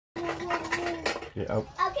Yeah,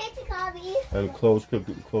 Okay, Takabi. and close the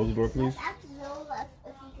door, please.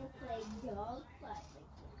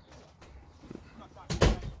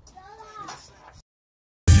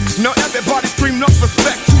 Now everybody scream enough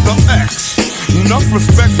respect to the X. Enough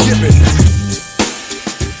respect given.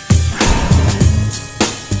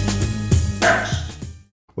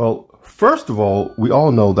 Well, first of all, we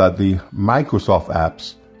all know that the Microsoft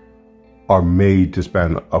apps are made to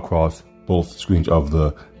span across both screens of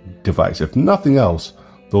the device. If nothing else,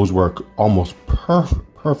 those work almost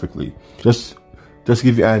perfectly. Just to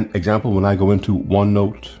give you an example, when I go into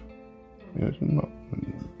OneNote,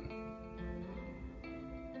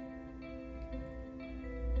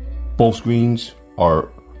 both screens are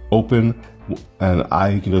open, and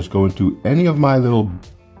I can just go into any of my little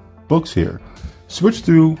books here, switch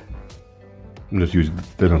through. I'm just using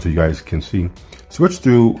this so you guys can see. Switch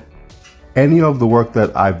through any of the work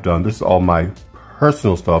that I've done. This is all my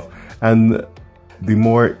personal stuff, and the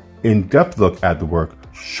more in-depth look at the work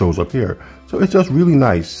shows up here. So it's just really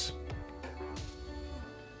nice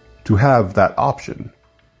to have that option.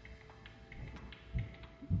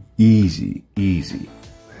 Easy.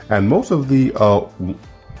 And most of the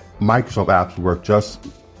Microsoft apps work just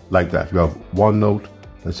like that. You have OneNote.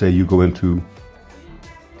 Let's say you go into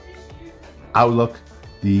Outlook,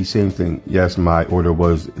 the same thing. Yes, my order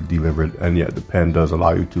was delivered, and yet the pen does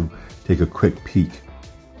allow you to take a quick peek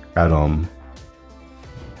at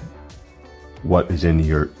what is in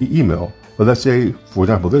your email. But let's say, for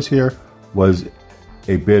example, this here was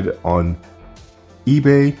a bid on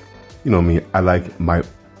eBay. You know me, I like my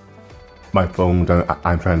phone.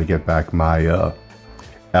 I'm trying to get back my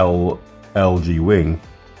LG Wing,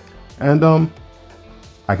 and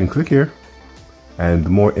I can click here, and the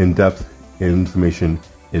more in-depth information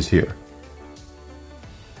is here.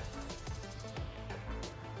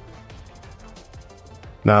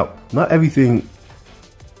 Now, not everything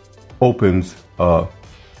opens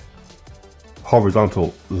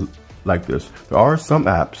horizontal like this. There are some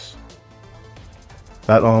apps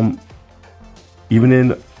that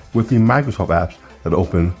even with the Microsoft apps that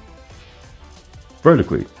open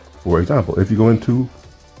vertically. For example, if you go into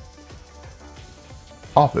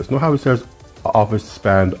Office, note how it says Office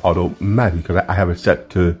spanned automatically, because I have it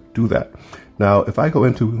set to do that. Now, if I go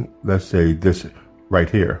into, let's say, this right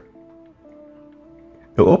here,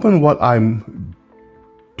 it'll open what I'm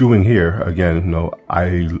doing here. Again, you know,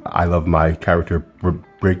 I love my character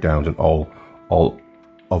breakdowns and all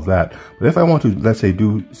of that. But if I want to, let's say,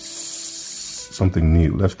 do something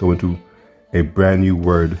new, let's go into a brand new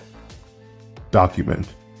Word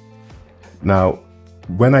document. Now,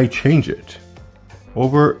 when I change it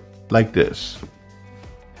over like this,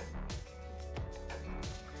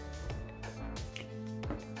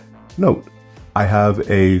 note, I have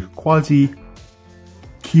a quasi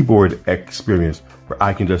keyboard experience where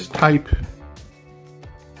I can just type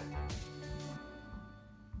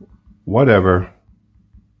whatever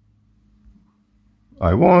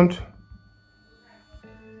I want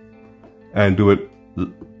and do it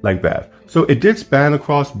like that. So it did span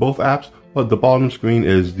across both apps, but the bottom screen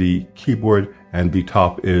is the keyboard and the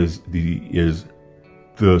top is the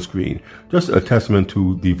screen. Just a testament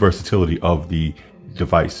to the versatility of the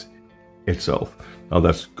device itself. Now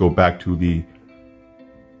let's go back to the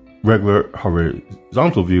regular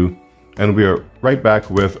horizontal view, and we are right back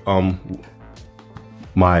with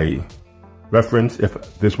my reference,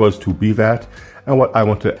 if this was to be that, and what I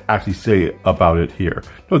want to actually say about it here.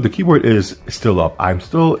 No, the keyboard is still up. I'm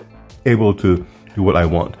still able to do what I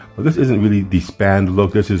want, but this isn't really the spanned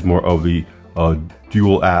look. This is more of the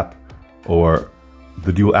dual app or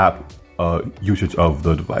the dual app usage of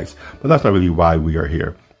the device, but that's not really why we are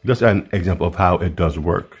here. Just an example of how it does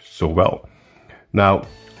work so well. Now,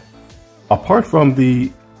 apart from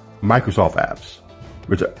the Microsoft apps,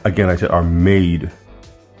 which again I said are made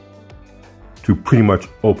to pretty much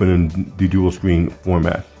open in the dual screen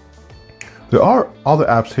format, there are other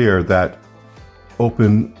apps here that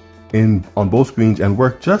open on both screens and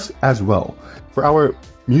work just as well. For our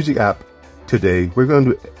music app today, we're going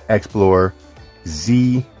to explore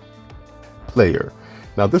Z Player.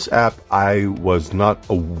 Now, this app I was not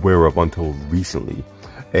aware of until recently.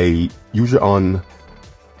 A user on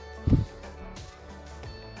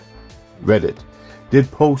Reddit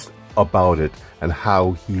did post about it and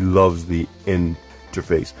how he loves the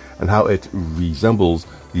interface and how it resembles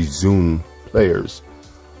the Zune players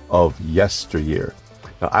of yesteryear.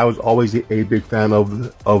 Now, I was always a big fan of the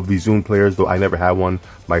Zune players, though I never had one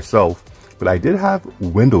myself, but I did have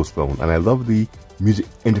Windows Phone, and I love the music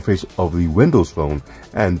interface of the Windows Phone,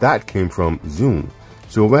 and that came from Zune.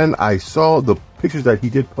 So when I saw the pictures that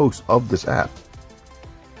he did post of this app,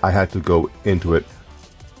 I had to go into it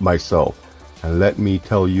myself. And let me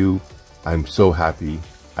tell you, I'm so happy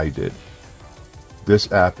I did.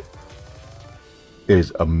 This app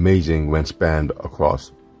is amazing when spanned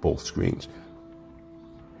across both screens.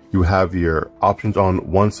 You have your options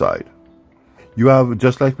on one side. You have,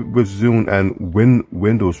 just like with Zune and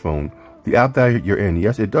Windows Phone, the app that you're in,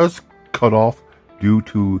 yes, it does cut off due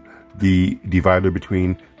to the divider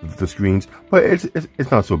between the screens, but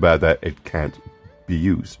it's not so bad that it can't be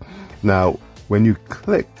used. Now, when you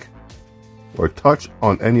click or touch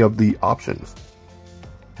on any of the options,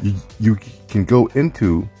 you can go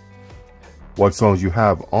into what songs you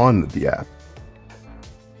have on the app.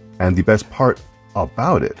 And the best part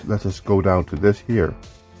about it, let's just go down to this here,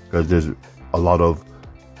 because there's a lot of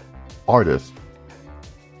artists.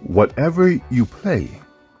 Whatever you play,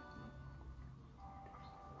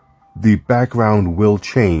 the background will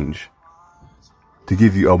change to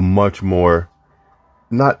give you a much more,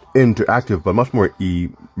 not interactive, but much more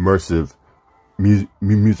immersive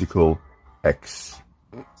musical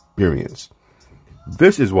experience.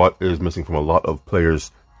 This is what is missing from a lot of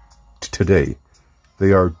players today.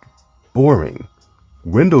 They are boring.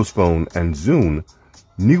 Windows Phone and Zune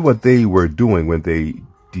knew what they were doing when they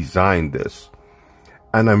designed this.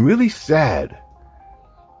 And I'm really sad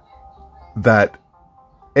that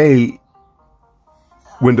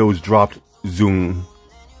Windows dropped Zune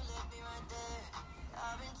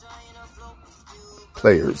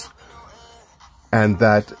players, and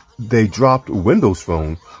that they dropped Windows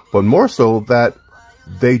Phone, but more so that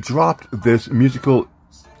they dropped this musical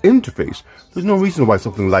interface. There's no reason why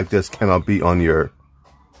something like this cannot be on your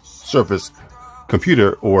Surface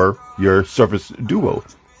computer or your Surface Duo.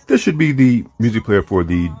 This should be the music player for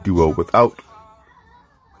the Duo without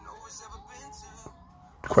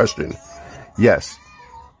question. Yes,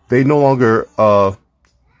 they no longer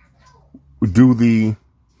do the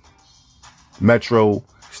Metro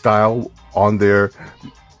style on their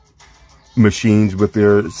machines with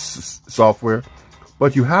their software,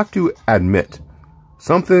 but you have to admit,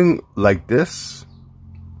 something like this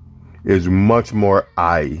is much more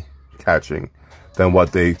eye-catching than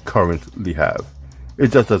what they currently have.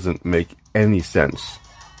 It just doesn't make any sense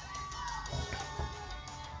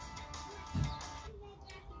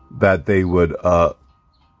that they would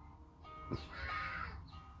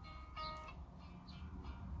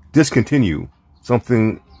discontinue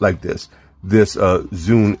something like this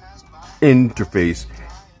Zune interface,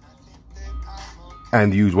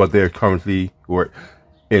 and use what they're currently, or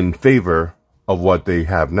in favor of what they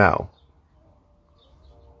have now.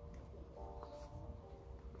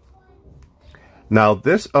 Now,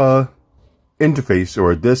 this interface,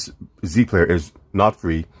 or this Z player, is not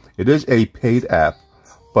free. It is a paid app,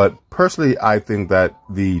 but personally, I think that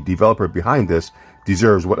the developer behind this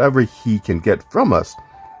deserves whatever he can get from us,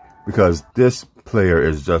 because this player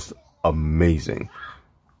is just amazing.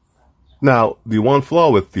 Now, the one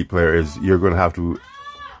flaw with the player is you're going to have to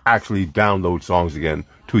actually download songs again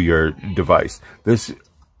to your device. This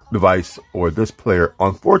device, or this player,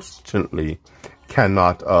 unfortunately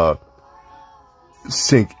cannot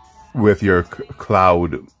sync with your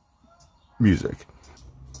cloud music.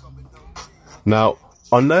 Now,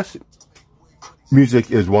 unless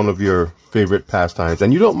music is one of your favorite pastimes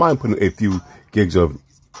and you don't mind putting a few gigs of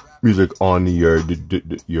music on your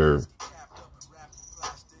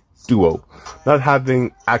Duo, not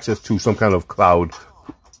having access to some kind of cloud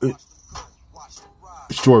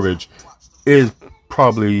storage is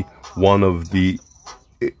probably one of the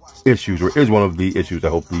issues, or is one of the issues I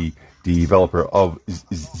hope the developer of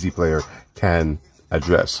Z Player can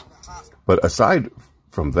address. But aside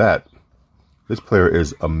from that, this player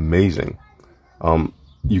is amazing.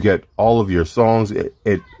 You get all of your songs.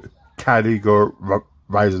 It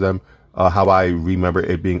categorizes them how I remember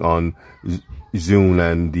it being on Zune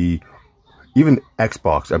and even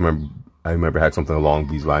Xbox. I remember had something along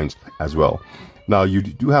these lines as well. Now, you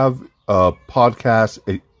do have podcasts.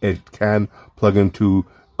 It can plug into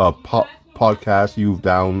a podcast you've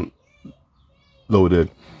downloaded,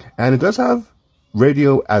 and it does have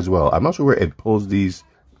radio as well. I'm not sure where it pulls these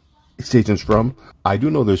stations from. I do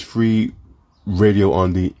know there's free radio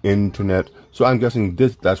on the internet, so I'm guessing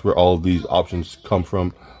that's where all of these options come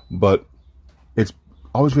from. But it's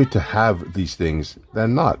always great to have these things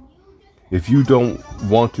than not. If you don't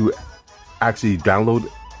want to actually download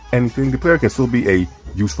anything, the player can still be a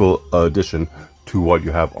useful addition to what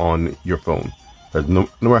you have on your phone. No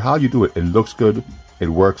matter how you do it, it looks good, it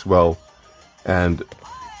works well, and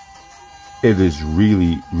it is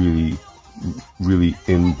really, really, really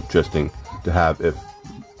interesting to have, if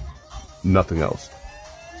nothing else.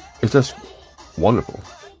 It's just wonderful.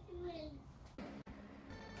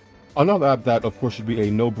 Another app that, of course, should be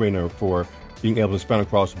a no-brainer for being able to span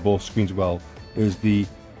across both screens well is the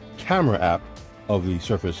camera app of the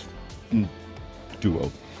Surface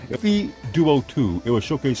Duo. If the Duo 2, it will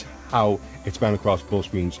showcase how it spans across both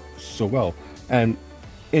screens so well. And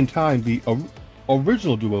in time, the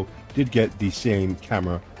original Duo did get the same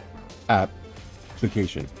camera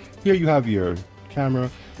application. Here you have your camera,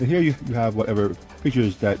 and here you have whatever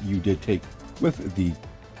pictures that you did take with the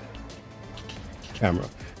camera.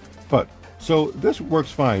 But so this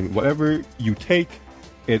works fine. Whatever you take,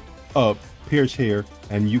 it appears here,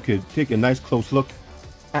 and you could take a nice close look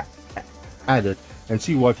at it and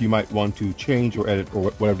see what you might want to change or edit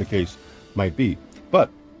or whatever the case might be. But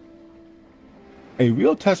a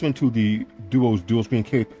real testament to the Duo's dual screen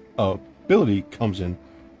capability comes in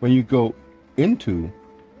when you go into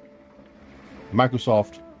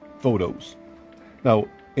Microsoft Photos. Now,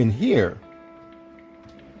 in here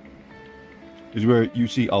is where you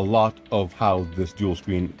see a lot of how this dual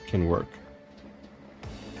screen can work.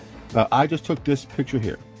 Now, I just took this picture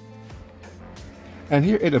here, and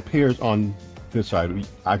here it appears on this side.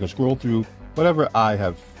 I can scroll through whatever I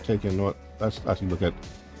have taken. Let's actually look at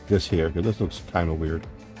this here, because this looks kind of weird,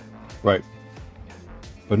 right?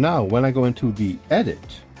 But now, when I go into the edit,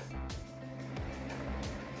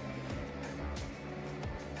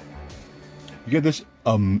 you get this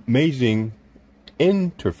amazing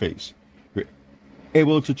interface. You're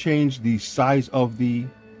able to change the size of the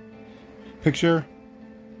picture,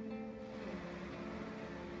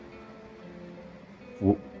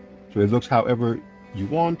 so it looks however you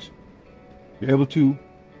want. You're able to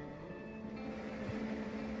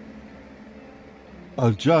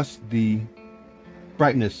adjust the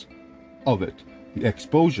brightness of it, the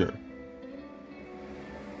exposure,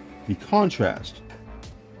 the contrast,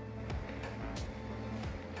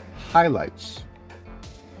 highlights,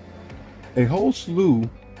 a whole slew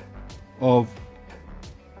of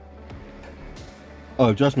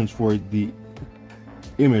adjustments for the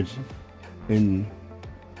image in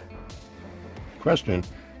question,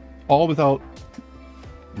 all without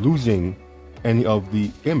losing any of the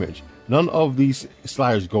image. None of these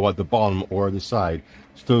sliders go at the bottom or the side,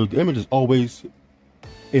 so the image is always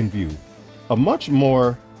in view. A much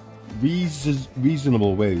more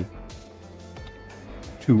reasonable way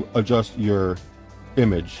to adjust your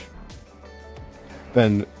image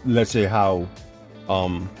than, let's say, how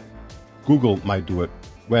Google might do it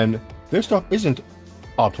when their stuff isn't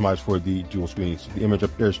optimized for the dual screens. The image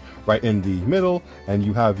appears right in the middle, and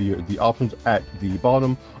you have the options at the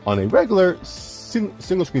bottom. On a regular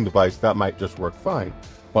single screen device, that might just work fine,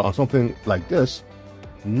 but on something like this,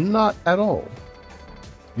 not at all.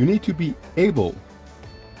 You need to be able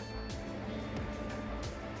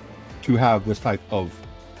to have this type of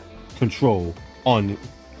control on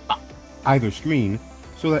either screen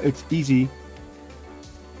so that it's easy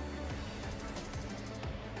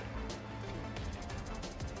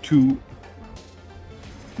to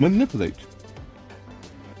manipulate.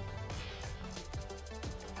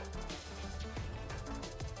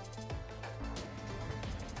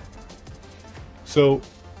 So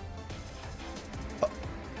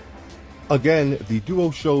again, the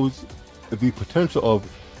Duo shows the potential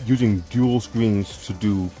of using dual screens to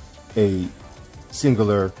do a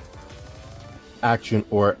singular action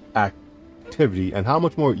or activity, and how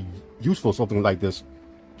much more useful something like this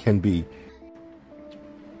can be.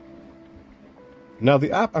 Now,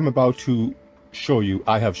 the app I'm about to show you,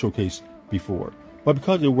 I have showcased before, but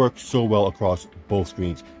because it works so well across both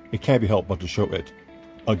screens, it can't be helped but to show it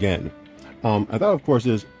again. And that, of course,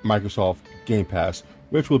 is Microsoft Game Pass,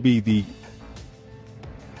 which will be the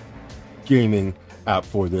gaming app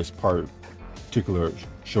for this particular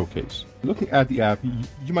showcase. Looking at the app,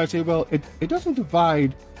 you might say, well, it doesn't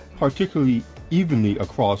divide particularly evenly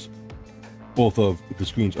across both of the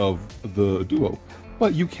screens of the Duo,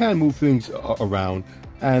 but you can move things around,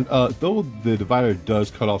 and though the divider does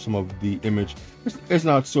cut off some of the image, it's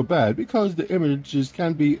not so bad because the images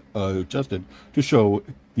can be adjusted to show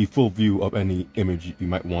the full view of any image you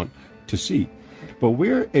might want to see. But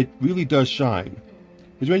where it really does shine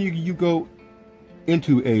is when you go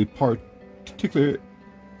into a particular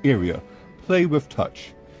area, play with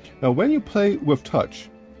touch. Now, when you play with touch,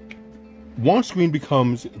 one screen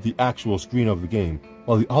becomes the actual screen of the game,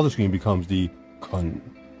 while the other screen becomes the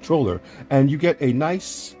controller, and you get a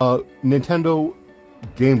nice Nintendo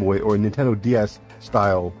Game Boy or Nintendo DS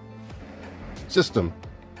style system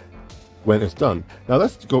when it's done. Now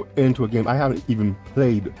let's go into a game. I haven't even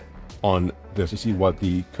played on this to see what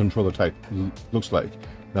the controller type looks like.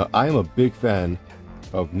 Now, I am a big fan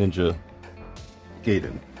of Ninja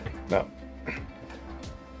Gaiden. Now,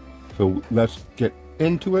 so let's get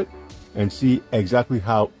into it. and see exactly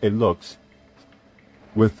how it looks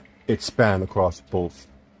with its span across both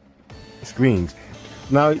screens.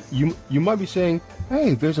 Now you might be saying,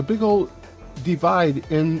 hey, there's a big old divide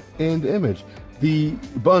in the image. The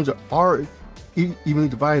buttons are evenly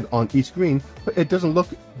divided on each screen, but it doesn't look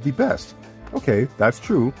the best. Okay, that's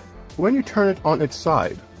true. When you turn it on its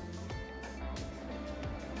side,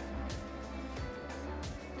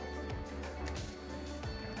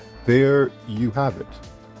 there you have it.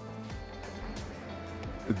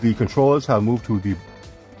 The controllers have moved to the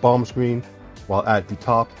bottom screen, while at the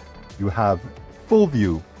top you have full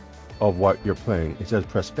view of what you're playing. It says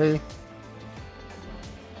press A.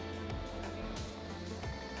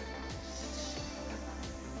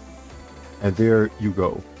 And there you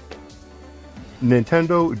go.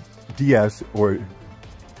 Nintendo DS, or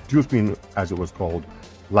dual screen as it was called,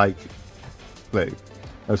 like play.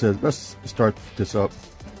 It says, let's start this up.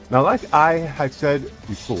 Now, like I had said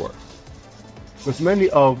before, with many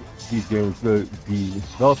of these games, the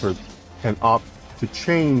developers can opt to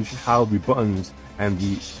change how the buttons and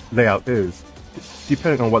the layout is,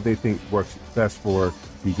 depending on what they think works best for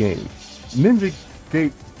the game. Ninja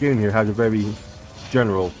Game here has a very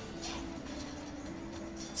general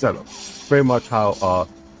setup, very much how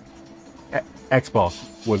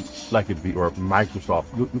Xbox would like it to be, or Microsoft.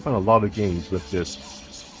 You'll find a lot of games with this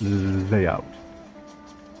layout.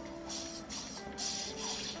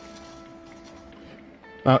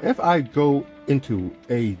 Now, if I go into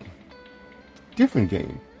a different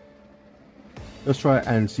game, let's try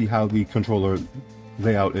and see how the controller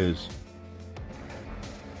layout is.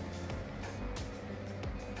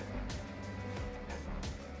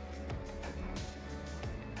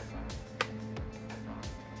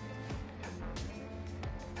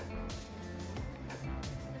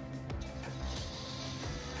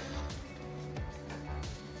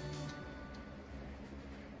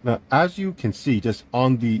 Now, as you can see, just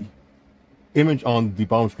on the image on the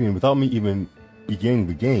bottom screen, without me even beginning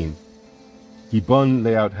the game, the button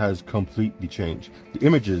layout has completely changed. The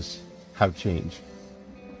images have changed.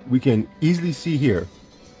 We can easily see here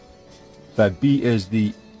that B is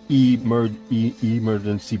the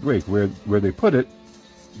emergency brake. Where they put it,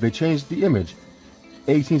 they changed the image.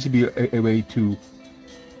 A seems to be a way to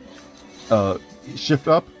shift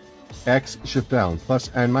up, X shift down, plus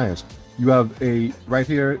and minus. You have right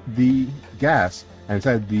here the gas, and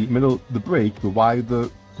inside the middle the brake, the Y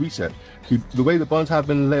the reset. The way the buttons have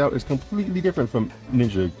been laid out is completely different from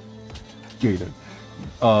Ninja Gaiden.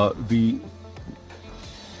 The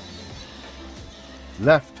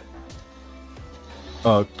left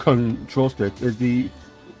control stick is the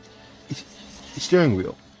steering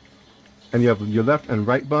wheel, and you have your left and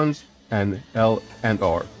right buttons and L and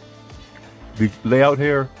R. The layout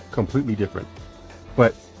here completely different,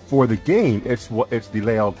 but for the game, it's the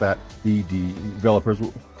layout that the developers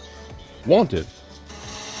wanted.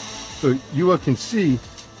 So you can see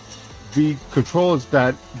the controls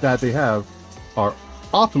that they have are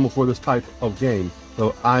optimal for this type of game.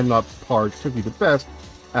 So I'm not particularly the best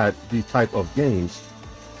at these type of games.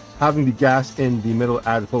 Having the gas in the middle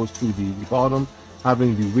as opposed to the bottom,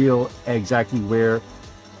 having the wheel exactly where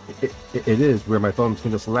it is, where my thumbs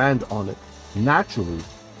can just land on it naturally,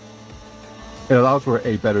 it allows for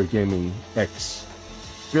a better gaming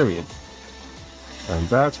experience. And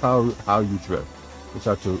that's how you drift. Just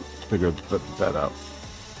have to figure that out.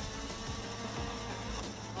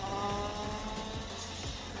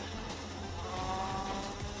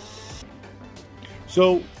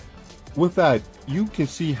 So with that, you can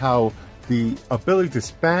see how the ability to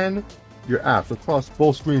span your apps across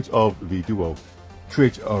both screens of the Duo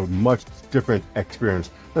creates a much different experience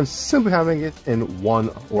than simply having it in one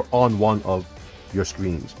or on one of your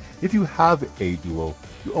screens. If you have a Duo,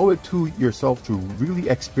 you owe it to yourself to really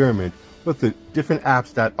experiment with the different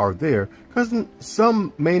apps that are there, because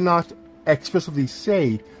some may not explicitly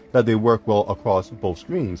say that they work well across both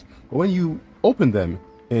screens. But when you open them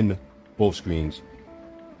in both screens,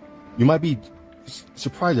 you might be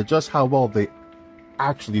surprised at just how well they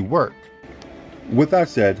actually work. With that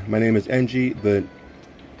said, my name is NG, the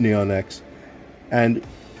Neon X, and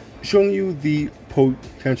showing you the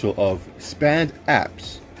potential of spanned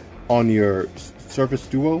apps on your Surface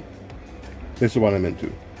Duo, this is what I'm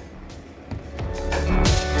into.